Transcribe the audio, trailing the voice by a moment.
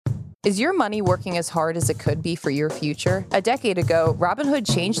Is your money working as hard as it could be for your future? A decade ago, Robinhood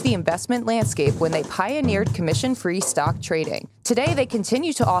changed the investment landscape when they pioneered commission-free stock trading. Today, they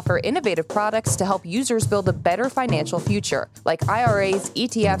continue to offer innovative products to help users build a better financial future, like IRAs,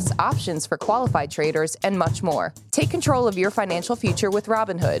 ETFs, options for qualified traders, and much more. Take control of your financial future with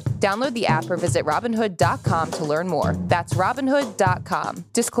Robinhood. Download the app or visit Robinhood.com to learn more. That's Robinhood.com.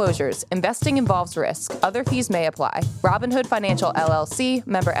 Disclosures. Investing involves risk. Other fees may apply. Robinhood Financial LLC,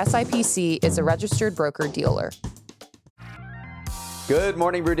 member SIPC, is a registered broker-dealer. Good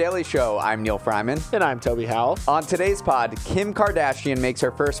morning, Brew Daily Show. I'm Neil Fryman. And I'm Toby Howell. On today's pod, Kim Kardashian makes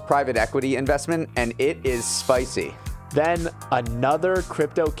her first private equity investment, and it is spicy. Then another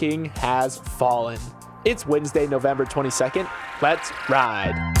crypto king has fallen. It's Wednesday, November 22nd. Let's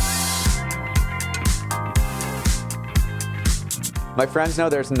ride. My friends know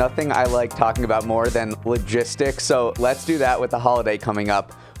there's nothing I like talking about more than logistics, so let's do that with the holiday coming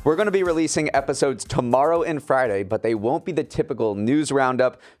up. We're going to be releasing episodes tomorrow and Friday, but they won't be the typical news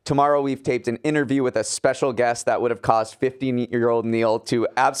roundup. Tomorrow, we've taped an interview with a special guest that would have caused 15-year-old Neil to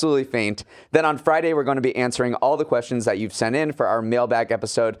absolutely faint. Then on Friday, we're going to be answering all the questions that you've sent in for our mailbag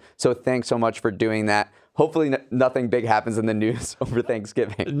episode, so thanks so much for doing that. Hopefully nothing big happens in the news over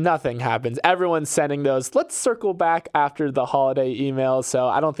Thanksgiving. Nothing happens. Everyone's sending those. Let's circle back after the holiday emails. So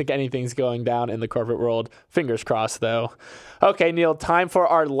I don't think anything's going down in the corporate world. Fingers crossed, though. Okay, Neil, time for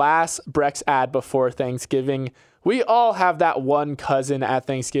our last Brex ad before Thanksgiving. We all have that one cousin at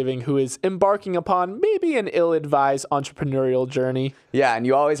Thanksgiving who is embarking upon maybe an ill-advised entrepreneurial journey. Yeah, and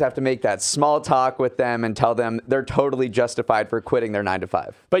you always have to make that small talk with them and tell them they're totally justified for quitting their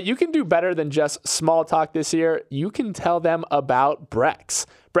 9-to-5. But you can do better than just small talk this year. You can tell them about Brex.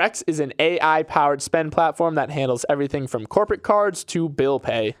 Brex is an AI-powered spend platform that handles everything from corporate cards to bill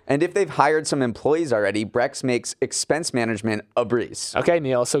pay. And if they've hired some employees already, Brex makes expense management a breeze. Okay,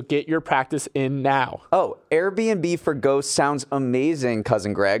 Neil, so get your practice in now. Oh, Airbnb for ghosts sounds amazing,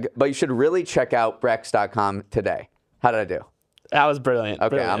 Cousin Greg, but you should really check out Brex.com today. How did I do? That was brilliant.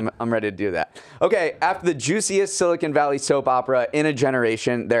 Okay, brilliant. I'm ready to do that. Okay, after the juiciest Silicon Valley soap opera in a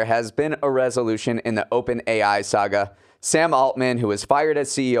generation, there has been a resolution in the OpenAI saga. Sam Altman, who was fired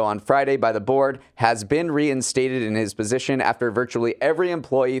as CEO on Friday by the board, has been reinstated in his position after virtually every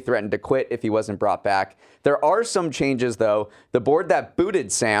employee threatened to quit if he wasn't brought back. There are some changes, though. The board that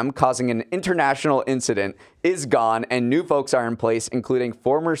booted Sam, causing an international incident, is gone, and new folks are in place, including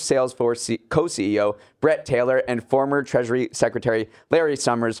former Salesforce co-CEO Brett Taylor and former Treasury Secretary Larry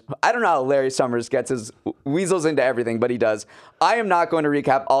Summers. I don't know how Larry Summers gets his weasels into everything, but he does. I am not going to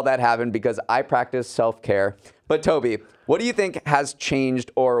recap all that happened because I practice self-care. But Toby, what do you think has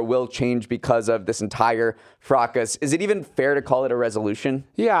changed or will change because of this entire fracas? Is it even fair to call it a resolution?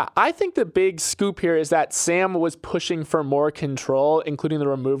 Yeah, I think the big scoop here is that Sam was pushing for more control, including the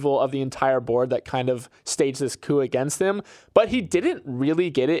removal of the entire board that kind of staged this coup against him. But he didn't really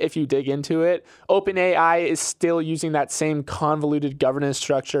get it if you dig into it. OpenAI is still using that same convoluted governance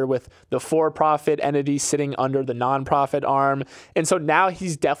structure with the for-profit entity sitting under the nonprofit arm. And so now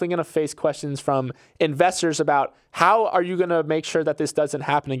he's definitely going to face questions from investors about how are you going to make sure that this doesn't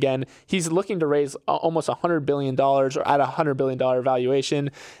happen again? He's looking to raise almost $100 billion or at a $100 billion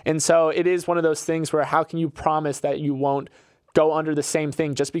valuation. And so it is one of those things where how can you promise that you won't go under the same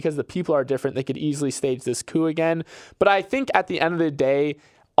thing just because the people are different? They could easily stage this coup again. But I think at the end of the day,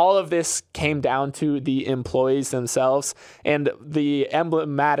 all of this came down to the employees themselves. And the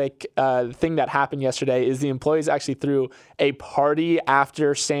emblematic thing that happened yesterday is the employees actually threw a party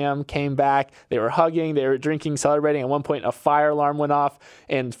after Sam came back. They were hugging, they were drinking, celebrating. At one point, a fire alarm went off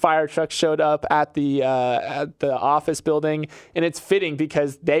and fire trucks showed up at the office building. And it's fitting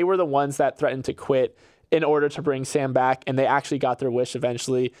because they were the ones that threatened to quit in order to bring Sam back, and they actually got their wish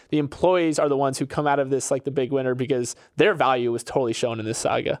eventually. The employees are the ones who come out of this like the big winner because their value was totally shown in this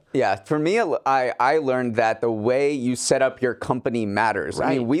saga. Yeah, for me, I learned that the way you set up your company matters. Right.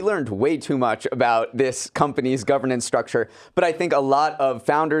 I mean, we learned way too much about this company's governance structure, but I think a lot of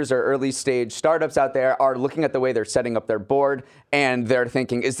founders or early stage startups out there are looking at the way they're setting up their board, and they're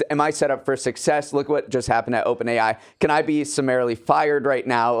thinking, am I set up for success? Look what just happened at OpenAI. Can I be summarily fired right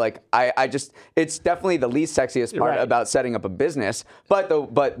now? Like, it's definitely the least sexiest part about setting up a business, but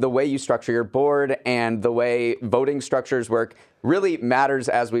the way you structure your board and the way voting structures work, really matters,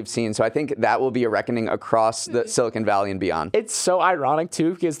 as we've seen. So I think that will be a reckoning across the Silicon Valley and beyond. It's so ironic,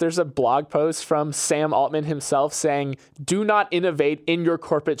 too, because there's a blog post from Sam Altman himself saying, do not innovate in your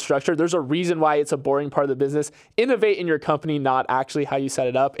corporate structure. There's a reason why it's a boring part of the business. Innovate in your company, not actually how you set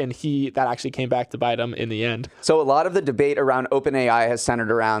it up. And that actually came back to bite him in the end. So a lot of the debate around OpenAI has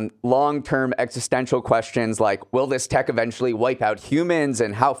centered around long-term existential questions like, will this tech eventually wipe out humans,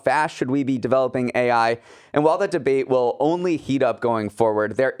 and how fast should we be developing AI? And while that debate will only heat up going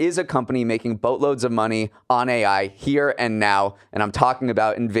forward, there is a company making boatloads of money on AI here and now, and I'm talking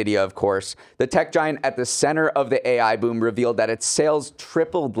about NVIDIA, of course. The tech giant at the center of the AI boom revealed that its sales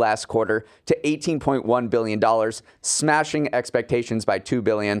tripled last quarter to $18.1 billion, smashing expectations by $2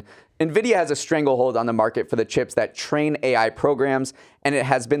 billion. NVIDIA has a stranglehold on the market for the chips that train AI programs, and it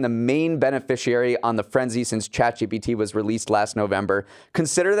has been the main beneficiary on the frenzy since ChatGPT was released last November.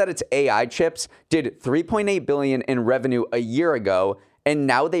 Consider that its AI chips did $3.8 billion in revenue a year ago, and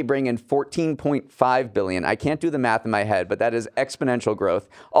now they bring in $14.5 billion. I can't do the math in my head, but that is exponential growth.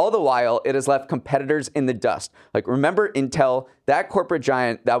 All the while, it has left competitors in the dust. Like, remember Intel, that corporate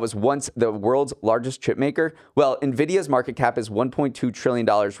giant that was once the world's largest chip maker? Well, NVIDIA's market cap is $1.2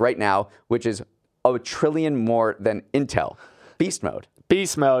 trillion right now, which is $1 trillion more than Intel. Beast mode.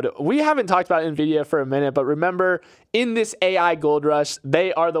 Beast mode. We haven't talked about NVIDIA for a minute, but remember, in this AI gold rush,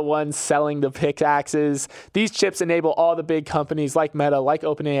 they are the ones selling the pickaxes. These chips enable all the big companies like Meta, like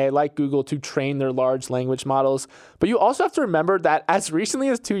OpenAI, like Google to train their large language models. But you also have to remember that as recently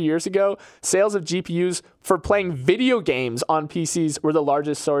as 2 years ago, sales of GPUs for playing video games on PCs were the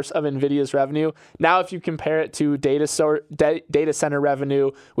largest source of NVIDIA's revenue. Now, if you compare it to data center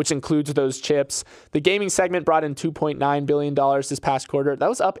revenue, which includes those chips, the gaming segment brought in $2.9 billion this past quarter. That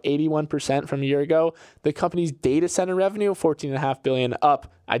was up 81% from a year ago. The company's data center revenue, $14.5 billion,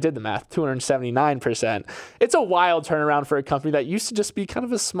 up, I did the math, 279%. It's a wild turnaround for a company that used to just be kind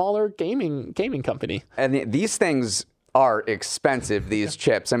of a smaller gaming company. And these things are expensive, these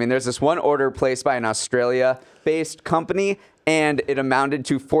chips. I mean, there's this one order placed by an Australia-based company, and it amounted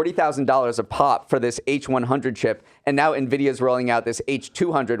to $40,000 a pop for this H100 chip. And now NVIDIA's rolling out this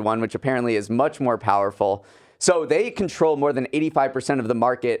H200 one, which apparently is much more powerful. So they control more than 85% of the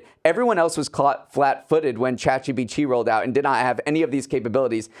market. Everyone else was caught flat-footed when ChatGPT rolled out and did not have any of these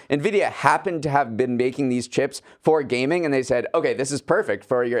capabilities. NVIDIA happened to have been making these chips for gaming, and they said, okay, this is perfect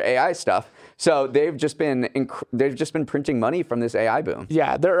for your AI stuff. So they've just been printing money from this AI boom.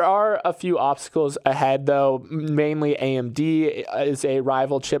 Yeah, there are a few obstacles ahead, though. Mainly AMD is a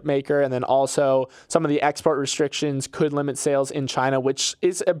rival chip maker, and then also some of the export restrictions could limit sales in China, which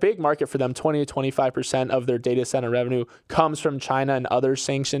is a big market for them. 20 to 25% of their data center revenue comes from China and other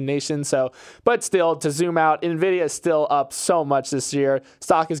sanctioned nations. So, but still, to zoom out, NVIDIA is still up so much this year.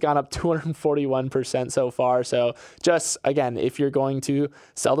 Stock has gone up 241% so far. So just, again, if you're going to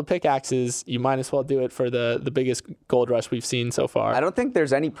sell the pickaxes, you might as well do it for the biggest gold rush we've seen so far. I don't think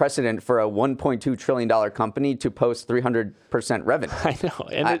there's any precedent for a $1.2 trillion company to post 300% revenue. I know.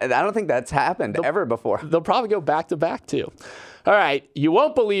 And I don't think that's happened ever before. They'll probably go back to back, too. All right. You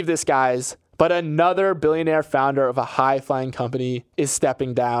won't believe this, guys, but another billionaire founder of a high-flying company is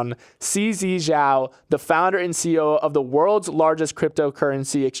stepping down. CZ Zhao, the founder and CEO of the world's largest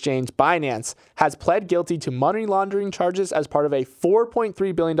cryptocurrency exchange, Binance, has pled guilty to money laundering charges as part of a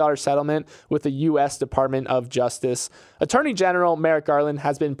 $4.3 billion settlement with the U.S. Department of Justice. Attorney General Merrick Garland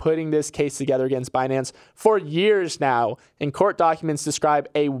has been putting this case together against Binance for years now, and court documents describe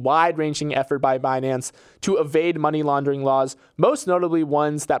a wide-ranging effort by Binance to evade money laundering laws, most notably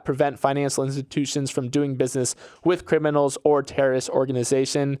ones that prevent financial institutions from doing business with criminals or terrorist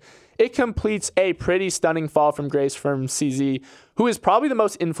organization. It completes a pretty stunning fall from grace from CZ, who is probably the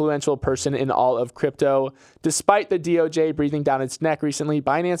most influential person in all of crypto. Despite the DOJ breathing down its neck recently,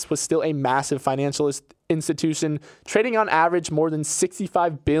 Binance was still a massive financial institution, trading on average more than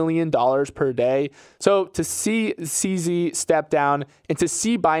 $65 billion per day. So to see CZ step down and to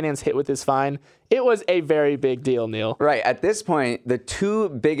see Binance hit with this fine, it was a very big deal, Neil. Right. At this point, the two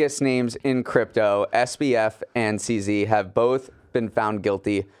biggest names in crypto, SBF and CZ, have both been found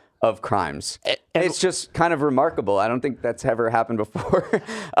guilty of crimes. And it's just kind of remarkable. I don't think that's ever happened before.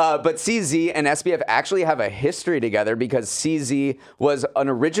 But CZ and SBF actually have a history together because CZ was an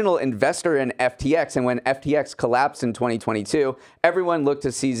original investor in FTX. And when FTX collapsed in 2022, everyone looked to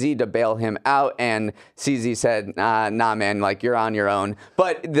CZ to bail him out. And CZ said, nah, man, like, you're on your own.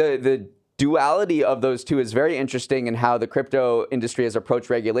 But the duality of those two is very interesting in how the crypto industry has approached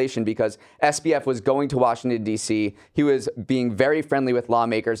regulation, because SBF was going to Washington, D.C. He was being very friendly with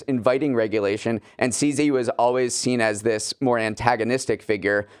lawmakers, inviting regulation, and CZ was always seen as this more antagonistic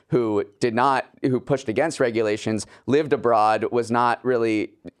figure who pushed against regulations, lived abroad, was not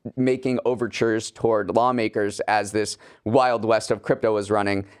really making overtures toward lawmakers as this Wild West of crypto was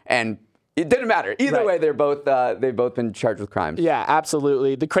running. And it didn't matter. Either way, they've both been charged with crimes. Yeah,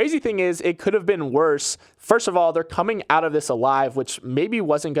 absolutely. The crazy thing is it could have been worse. First of all, they're coming out of this alive, which maybe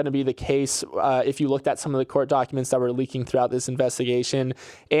wasn't going to be the case if you looked at some of the court documents that were leaking throughout this investigation.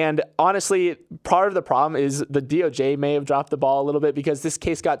 And honestly, part of the problem is the DOJ may have dropped the ball a little bit, because this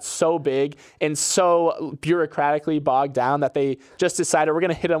case got so big and so bureaucratically bogged down that they just decided we're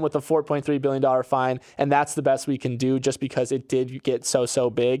going to hit them with a $4.3 billion fine, and that's the best we can do just because it did get so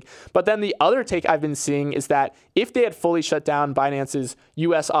big. But then the other take I've been seeing is that if they had fully shut down Binance's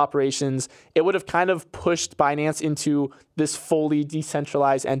U.S. operations, it would have kind of pushed Binance into this fully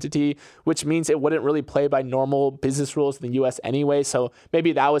decentralized entity, which means it wouldn't really play by normal business rules in the U.S. anyway. So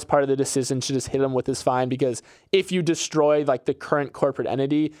maybe that was part of the decision to just hit them with this fine, because if you destroy like the current corporate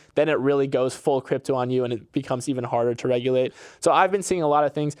entity, then it really goes full crypto on you and it becomes even harder to regulate. So I've been seeing a lot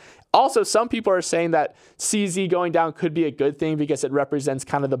of things. Also, some people are saying that CZ going down could be a good thing because it represents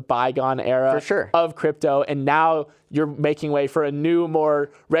kind of the bygone era of crypto. And now you're making way for a new,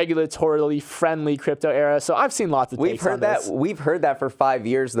 more regulatorily friendly crypto era. So I've seen lots of takes on this. We've heard that for 5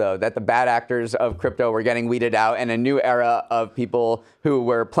 years, though, that the bad actors of crypto were getting weeded out and a new era of people who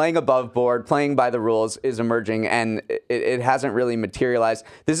were playing above board, playing by the rules is emerging, and it hasn't really materialized.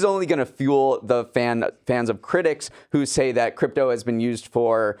 This is only going to fuel the fans of critics who say that crypto has been used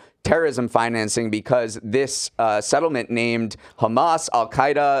for terrorism financing, because this settlement named Hamas,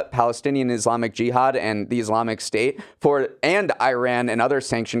 Al-Qaeda, Palestinian Islamic Jihad, and the Islamic State and Iran and other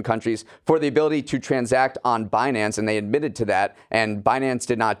sanctioned countries for the ability to transact on Binance, and they admitted to that. And Binance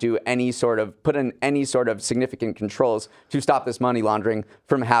did not do put in any sort of significant controls to stop this money laundering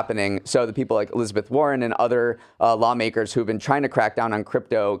from happening. So the people like Elizabeth Warren and other lawmakers who've been trying to crack down on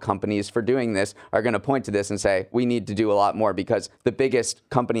crypto companies for doing this are going to point to this and say, we need to do a lot more, because the biggest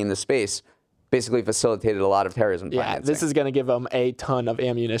company in the space basically facilitated a lot of terrorism financing. Yeah, this is going to give them a ton of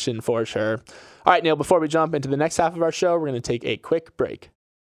ammunition for sure. All right, Neil, before we jump into the next half of our show, we're going to take a quick break.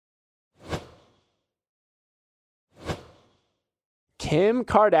 Kim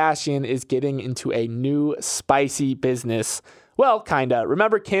Kardashian is getting into a new spicy business. Well, kinda.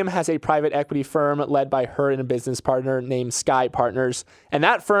 Remember, Kim has a private equity firm led by her and a business partner named Sky Partners, and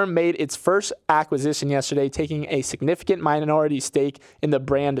that firm made its first acquisition yesterday, taking a significant minority stake in the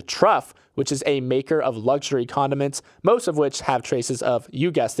brand Truff, which is a maker of luxury condiments, most of which have traces of,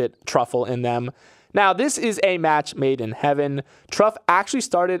 you guessed it, truffle in them. Now, this is a match made in heaven. Truff actually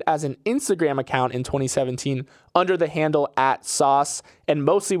started as an Instagram account in 2017 under the handle @sauce, and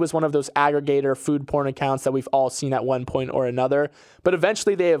mostly was one of those aggregator food porn accounts that we've all seen at one point or another. But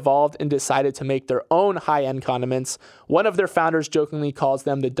eventually they evolved and decided to make their own high-end condiments. One of their founders jokingly calls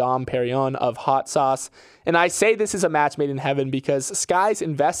them the Dom Perignon of hot sauce. And I say this is a match made in heaven because Sky's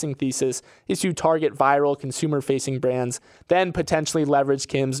investing thesis is to target viral consumer-facing brands, then potentially leverage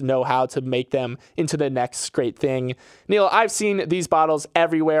Kim's know-how to make them into the next great thing. Neil, I've seen these bottles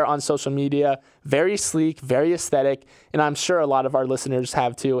everywhere on social media. Very sleek, very aesthetic, and I'm sure a lot of our listeners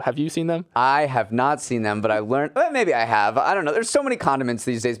have too. Have you seen them? I have not seen them, but I learned, maybe I have. I don't know. There's so many condiments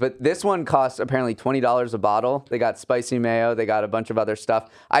these days, but this one costs apparently $20 a bottle. They got spicy mayo. They got a bunch of other stuff.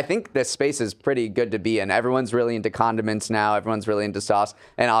 I think this space is pretty good to be in. Everyone's really into condiments now. Everyone's really into sauce.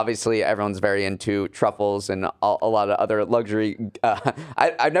 And obviously, everyone's very into truffles and a lot of other luxury.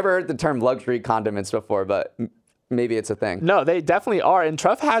 I've never heard the term luxury condiments before, but maybe it's a thing. No, they definitely are. And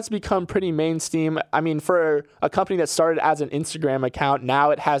Truff has become pretty mainstream. I mean, for a company that started as an Instagram account,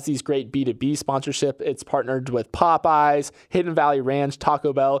 now it has these great B2B sponsorship. It's partnered with Popeyes, Hidden Valley Ranch,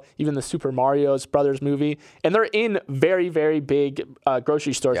 Taco Bell, even the Super Mario Brothers movie. And they're in very, very big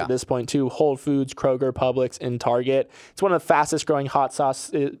grocery stores at this point too. Whole Foods, Kroger, Publix, and Target. It's one of the fastest growing hot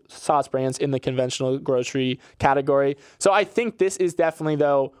sauce brands in the conventional grocery category. So I think this is definitely,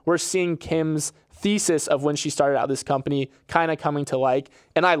 though, we're seeing Kim's thesis of when she started out this company kind of coming to like.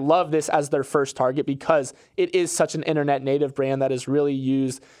 And I love this as their first target because it is such an internet native brand that has really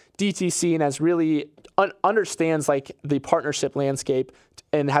used DTC and has really understands like the partnership landscape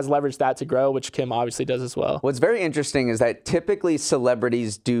and has leveraged that to grow, which Kim obviously does as well. What's very interesting is that typically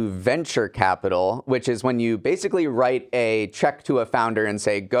celebrities do venture capital, which is when you basically write a check to a founder and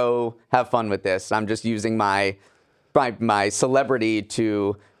say, go have fun with this. I'm just using my celebrity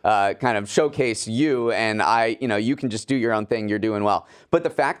to kind of showcase you, and you can just do your own thing. You're doing well. But the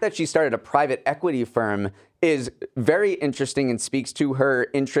fact that she started a private equity firm is very interesting and speaks to her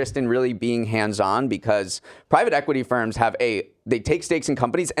interest in really being hands-on, because private equity firms they take stakes in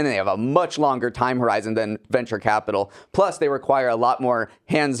companies and they have a much longer time horizon than venture capital. Plus, they require a lot more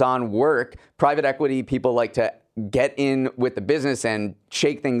hands-on work. Private equity people like to get in with the business and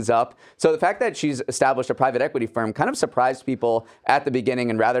shake things up. So the fact that she's established a private equity firm kind of surprised people at the beginning,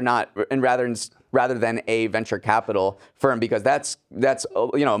 and rather than a venture capital firm, because that's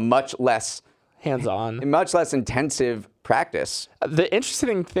much less hands-on, much less intensive practice. The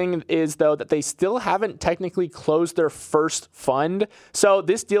interesting thing is, though, that they still haven't technically closed their first fund. So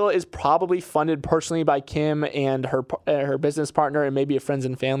this deal is probably funded personally by Kim and her business partner, and maybe a friends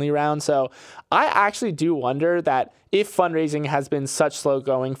and family round. So I actually do wonder that if fundraising has been such slow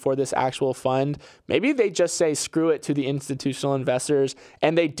going for this actual fund, maybe they just say screw it to the institutional investors,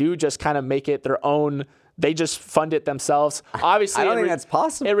 and they do just kind of make it their own. They just fund it themselves. Obviously, I don't think that's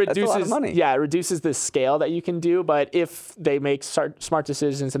possible. It reduces, that's a lot of money. Yeah, it reduces the scale that you can do. But if they make smart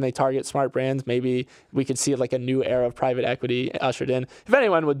decisions and they target smart brands, maybe we could see like a new era of private equity ushered in. If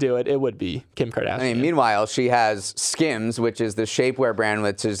anyone would do it, it would be Kim Kardashian. Meanwhile, she has Skims, which is the shapewear brand,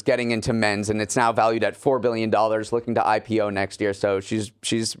 which is getting into men's, and it's now valued at $4 billion, looking to IPO next year. So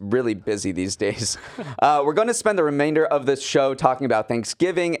she's really busy these days. We're going to spend the remainder of this show talking about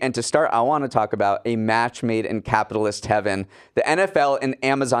Thanksgiving, and to start, I want to talk about a match made in capitalist heaven. The NFL and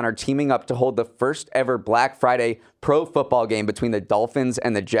Amazon are teaming up to hold the first ever Black Friday pro football game between the Dolphins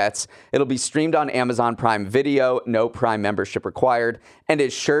and the Jets. It'll be streamed on Amazon Prime Video, no Prime membership required, and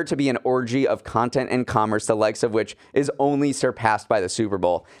is sure to be an orgy of content and commerce, the likes of which is only surpassed by the Super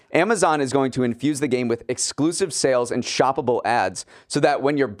Bowl. Amazon is going to infuse the game with exclusive sales and shoppable ads, so that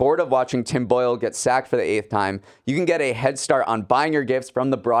when you're bored of watching Tim Boyle get sacked for the 8th time, you can get a head start on buying your gifts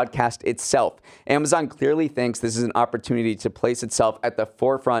from the broadcast itself. Amazon clearly thinks this is an opportunity to place itself at the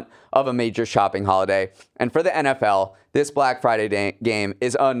forefront of a major shopping holiday. And for the NFL, this Black Friday game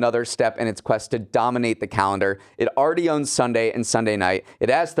is another step in its quest to dominate the calendar. It already owns Sunday and Sunday night. It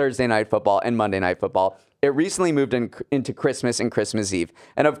has Thursday night football and Monday night football. It recently moved into Christmas and Christmas Eve.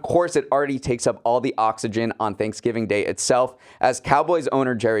 And of course, it already takes up all the oxygen on Thanksgiving Day itself. As Cowboys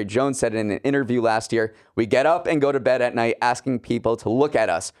owner Jerry Jones said in an interview last year, we get up and go to bed at night asking people to look at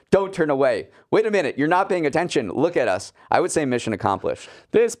us. Don't turn away. Wait a minute, you're not paying attention. Look at us. I would say mission accomplished.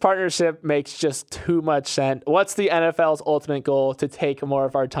 This partnership makes just too much sense. What's the NFL's ultimate goal? To take more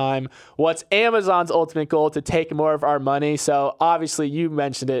of our time. What's Amazon's ultimate goal? To take more of our money. So obviously, you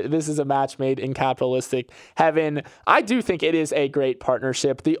mentioned it. This is a match made in capitalistic heaven. I do think it is a great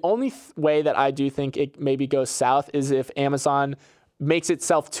partnership. The only way that I do think it maybe goes south is if Amazon makes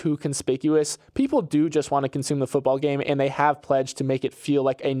itself too conspicuous. People do just want to consume the football game, and they have pledged to make it feel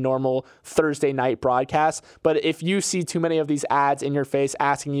like a normal Thursday night broadcast. But if you see too many of these ads in your face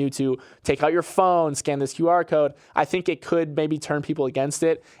asking you to take out your phone, scan this QR code, I think it could maybe turn people against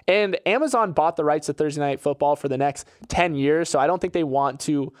it. And Amazon bought the rights to Thursday night football for the next 10 years, so I don't think they want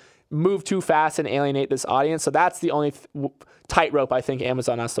to move too fast and alienate this audience. So that's the only tightrope I think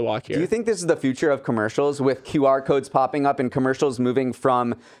Amazon has to walk here. Do you think this is the future of commercials, with QR codes popping up and commercials moving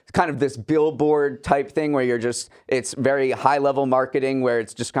from kind of this billboard type thing where it's very high level marketing where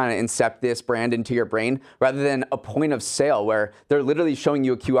it's just kind of incept this brand into your brain, rather than a point of sale where they're literally showing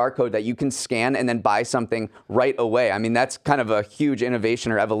you a QR code that you can scan and then buy something right away? I mean, that's kind of a huge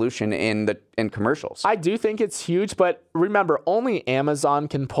innovation or evolution in commercials. I do think it's huge, but remember, only Amazon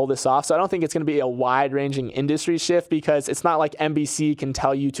can pull this off. So I don't think it's going to be a wide-ranging industry shift, because it's not like NBC can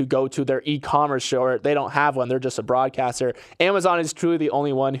tell you to go to their e-commerce show. They don't have one. They're just a broadcaster. Amazon is truly the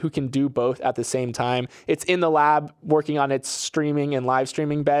only one who can do both at the same time. It's in the lab working on its streaming and live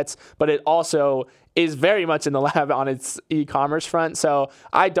streaming bets, but it also is very much in the lab on its e-commerce front. So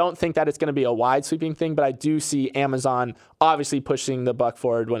I don't think that it's going to be a wide sweeping thing, but I do see Amazon obviously pushing the buck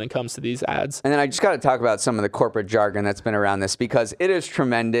forward when it comes to these ads. And then I just got to talk about some of the corporate jargon that's been around this, because it is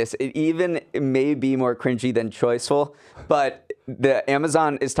tremendous. It may be more cringy than choiceful, but the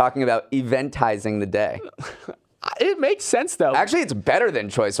Amazon is talking about eventizing the day. It makes sense, though. Actually, it's better than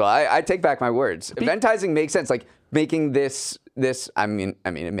choiceful. I take back my words. Eventizing makes sense. Like making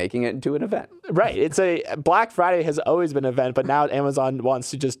making it into an event. Right. It's Black Friday has always been an event, but now Amazon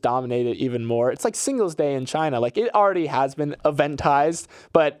wants to just dominate it even more. It's like Singles Day in China. Like, it already has been eventized,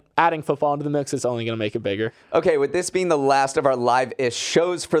 but adding football into the mix is only going to make it bigger. Okay, with this being the last of our live-ish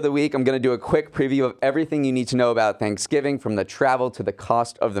shows for the week, I'm going to do a quick preview of everything you need to know about Thanksgiving, from the travel to the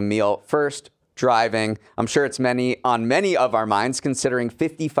cost of the meal. First, driving. I'm sure it's on many of our minds, considering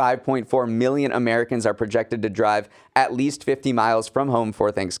 55.4 million Americans are projected to drive at least 50 miles from home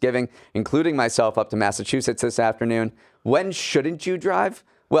for Thanksgiving, including myself up to Massachusetts this afternoon. When shouldn't you drive?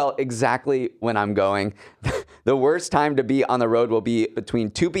 Well, exactly when I'm going. The worst time to be on the road will be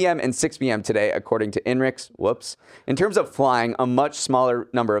between 2 p.m. and 6 p.m. today, according to INRIX. Whoops. In terms of flying, a much smaller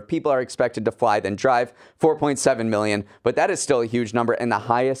number of people are expected to fly than drive, 4.7 million, but that is still a huge number and the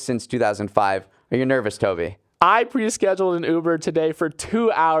highest since 2005. Are you nervous, Toby? I pre-scheduled an Uber today for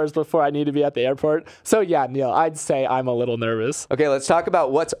 2 hours before I need to be at the airport. So yeah, Neil, I'd say I'm a little nervous. Okay, let's talk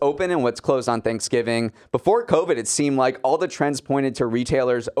about what's open and what's closed on Thanksgiving. Before COVID, it seemed like all the trends pointed to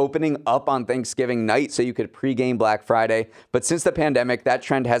retailers opening up on Thanksgiving night so you could pregame Black Friday. But since the pandemic, that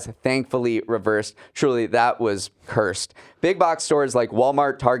trend has thankfully reversed. Truly, that was cursed. Big box stores like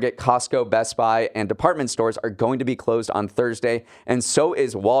Walmart, Target, Costco, Best Buy, and department stores are going to be closed on Thursday. And so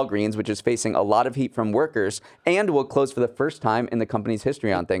is Walgreens, which is facing a lot of heat from workers and will close for the first time in the company's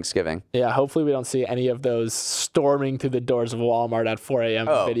history on Thanksgiving. Yeah, hopefully we don't see any of those storming through the doors of Walmart at 4 a.m.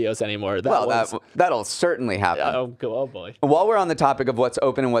 videos anymore. That'll certainly happen. Oh boy. While we're on the topic of what's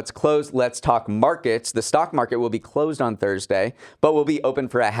open and what's closed, let's talk markets. The stock market will be closed on Thursday, but will be open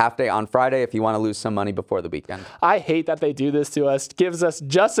for a half day on Friday if you want to lose some money before the weekend. I hate that they do this to us. Gives us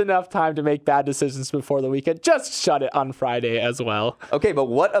just enough time to make bad decisions before the weekend. Just shut it on Friday as well. Okay, but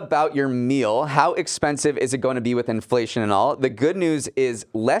what about your meal? How expensive is it going to be with inflation and all? The good news is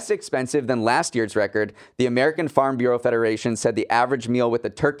less expensive than last year's record. The American Farm Bureau Federation said the average meal with the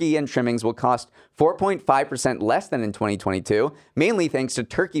turkey and trimmings will cost 4.5% less than in 2022, mainly thanks to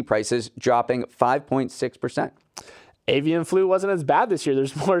turkey prices dropping 5.6%. Avian flu wasn't as bad this year.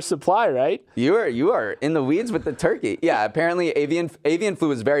 There's more supply, right? You are in the weeds with the turkey. Yeah, apparently avian flu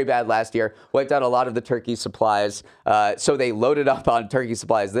was very bad last year, wiped out a lot of the turkey supplies. So they loaded up on turkey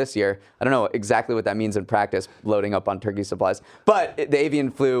supplies this year. I don't know exactly what that means in practice, loading up on turkey supplies. But the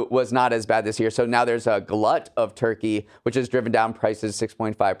avian flu was not as bad this year. So now there's a glut of turkey, which has driven down prices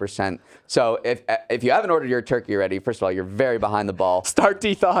 6.5%. So if you haven't ordered your turkey already, first of all, you're very behind the ball. Start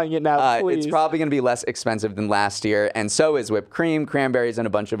de-thawing it now, please. It's probably going to be less expensive than last year. And so is whipped cream, cranberries, and a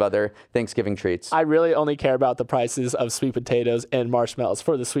bunch of other Thanksgiving treats. I really only care about the prices of sweet potatoes and marshmallows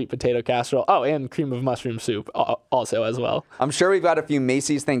for the sweet potato casserole. Oh, and cream of mushroom soup also as well. I'm sure we've got a few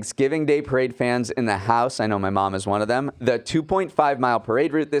Macy's Thanksgiving Day Parade fans in the house. I know my mom is one of them. The 2.5-mile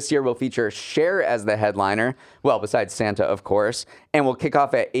parade route this year will feature Cher as the headliner. Well, besides Santa, of course. And will kick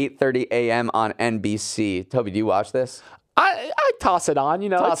off at 8:30 a.m. on NBC. Toby, do you watch this? I toss it on,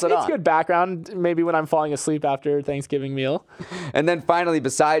 it's good background, maybe when I'm falling asleep after Thanksgiving meal. And then finally,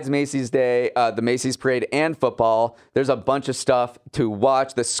 besides Macy's Day, the Macy's Parade and football, there's a bunch of stuff to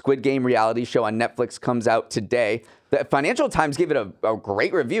watch. The Squid Game reality show on Netflix comes out today. The Financial Times gave it a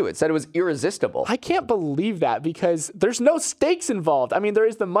great review. It said it was irresistible. I can't believe that because there's no stakes involved. I mean, there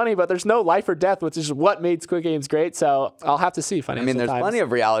is the money, but there's no life or death, which is what made Squid Games great. So I'll have to see Financial Times. There's plenty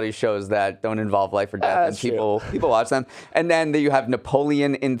of reality shows that don't involve life or death, and people watch them. And then you have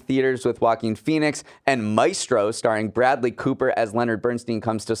Napoleon in theaters with Joaquin Phoenix, and Maestro starring Bradley Cooper as Leonard Bernstein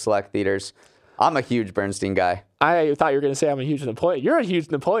comes to select theaters. I'm a huge Bernstein guy. I thought you were going to say I'm a huge Napoleon. You're a huge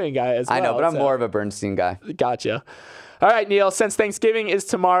Napoleon guy as well. I know, but I'm more of a Bernstein guy. Gotcha. All right, Neil, since Thanksgiving is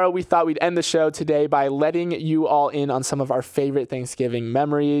tomorrow, we thought we'd end the show today by letting you all in on some of our favorite Thanksgiving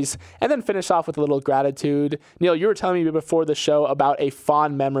memories and then finish off with a little gratitude. Neil, you were telling me before the show about a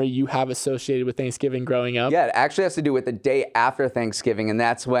fond memory you have associated with Thanksgiving growing up. Yeah, it actually has to do with the day after Thanksgiving, and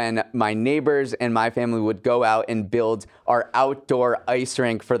that's when my neighbors and my family would go out and build our outdoor ice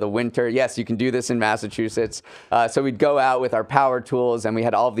rink for the winter. Yes, you can do this in Massachusetts. So we'd go out with our power tools, and we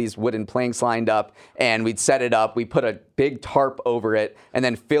had all of these wooden planks lined up, and we'd set it up. We put a big tarp over it and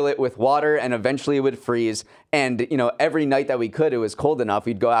then fill it with water, and eventually it would freeze. And every night that we could, it was cold enough,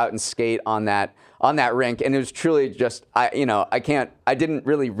 we'd go out and skate on that rink. And it was truly just I didn't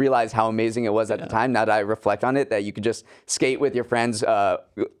really realize how amazing it was at the time. Now that I reflect on it, that you could just skate with your friends.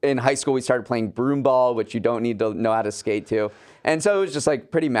 In high school, we started playing broom ball, which you don't need to know how to skate to. And so it was just like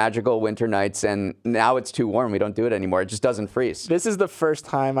pretty magical winter nights, and now it's too warm. We don't do it anymore. It just doesn't freeze. This is the first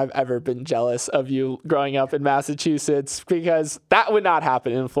time I've ever been jealous of you growing up in Massachusetts, because that would not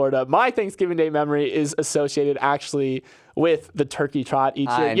happen in Florida. My Thanksgiving Day memory is associated actually with the turkey trot each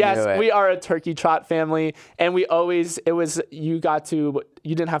year. Yes, we are a turkey trot family, and you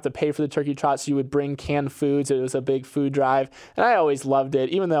didn't have to pay for the turkey trot, so you would bring canned foods. It was a big food drive, and I always loved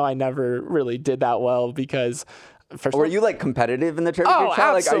it, even though I never really did that well because... Were you competitive in the turkey trot?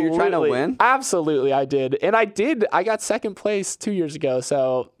 Absolutely. Are you trying to win? Absolutely, I did. And I got second place 2 years ago.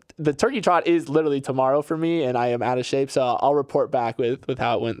 So the turkey trot is literally tomorrow for me, and I am out of shape, so I'll report back with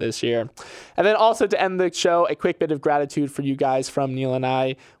how it went this year. And then also to end the show, a quick bit of gratitude for you guys from Neil and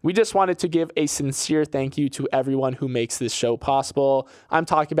I. We just wanted to give a sincere thank you to everyone who makes this show possible. I'm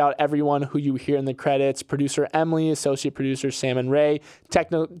talking about everyone who you hear in the credits: producer Emily, associate producer Sam and Ray,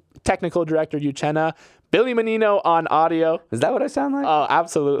 technical director Uchenna, Billy Menino on audio. Is that what I sound like? Oh,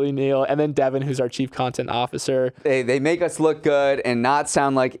 absolutely, Neil. And then Devin, who's our chief content officer. They make us look good and not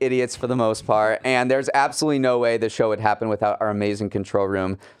sound like idiots for the most part. And there's absolutely no way the show would happen without our amazing control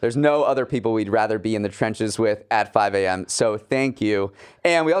room. There's no other people we'd rather be in the trenches with at 5 a.m. So thank you.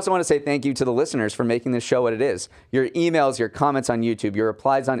 And we also want to say thank you to the listeners for making this show what it is. Your emails, your comments on YouTube, your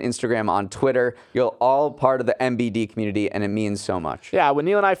replies on Instagram, on Twitter, you're all part of the MBD community, and it means so much. Yeah, when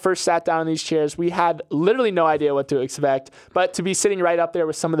Neil and I first sat down in these chairs, we had literally no idea what to expect, but to be sitting right up there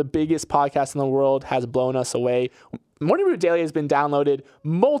with some of the biggest podcasts in the world has blown us away. Morning Brew Daily has been downloaded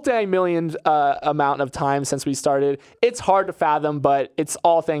multi-million amount of times since we started. It's hard to fathom, but it's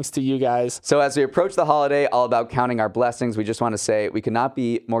all thanks to you guys. So as we approach the holiday, all about counting our blessings, we just want to say we could not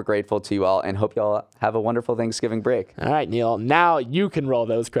be more grateful to you all and hope you all have a wonderful Thanksgiving break. All right, Neil, now you can roll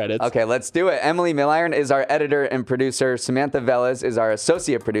those credits. Okay, let's do it. Emily Milliron is our editor and producer. Samantha Velez is our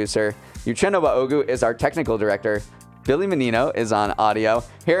associate producer. Uchenna Waogu is our technical director. Billy Menino is on audio.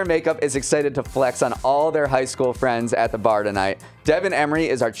 Hair and Makeup is excited to flex on all their high school friends at the bar tonight. Devin Emery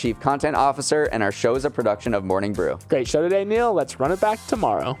is our chief content officer, and our show is a production of Morning Brew. Great show today, Neil. Let's run it back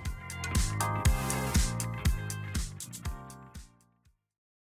tomorrow.